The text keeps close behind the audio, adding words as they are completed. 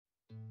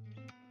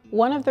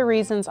One of the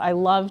reasons I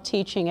love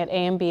teaching at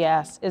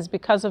AMBS is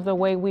because of the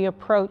way we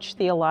approach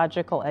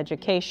theological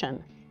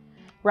education.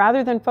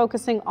 Rather than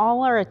focusing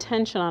all our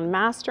attention on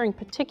mastering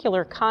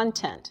particular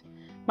content,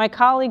 my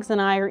colleagues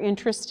and I are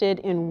interested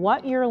in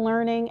what you're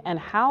learning and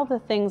how the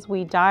things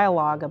we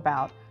dialogue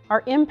about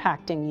are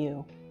impacting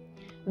you.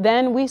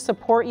 Then we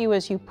support you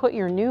as you put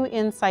your new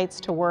insights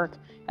to work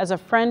as a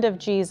friend of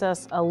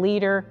Jesus, a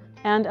leader,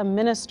 and a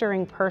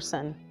ministering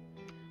person.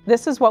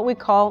 This is what we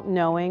call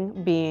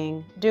knowing,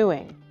 being,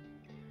 doing.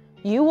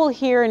 You will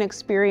hear and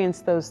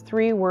experience those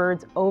three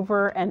words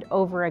over and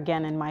over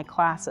again in my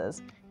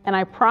classes, and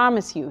I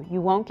promise you, you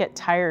won't get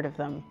tired of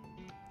them.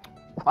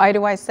 Why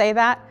do I say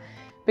that?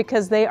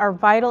 Because they are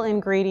vital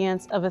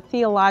ingredients of a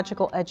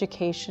theological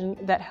education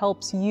that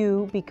helps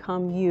you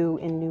become you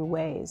in new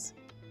ways.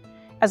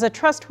 As a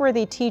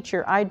trustworthy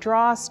teacher, I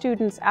draw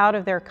students out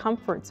of their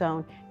comfort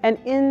zone and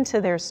into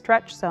their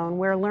stretch zone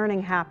where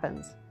learning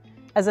happens.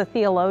 As a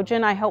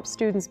theologian, I help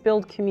students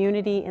build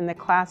community in the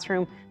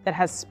classroom that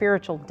has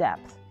spiritual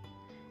depth.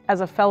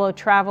 As a fellow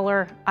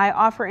traveler, I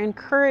offer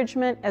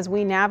encouragement as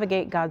we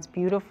navigate God's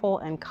beautiful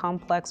and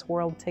complex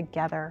world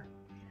together.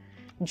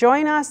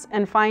 Join us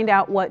and find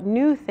out what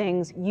new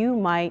things you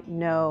might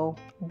know,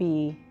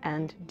 be,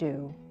 and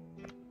do.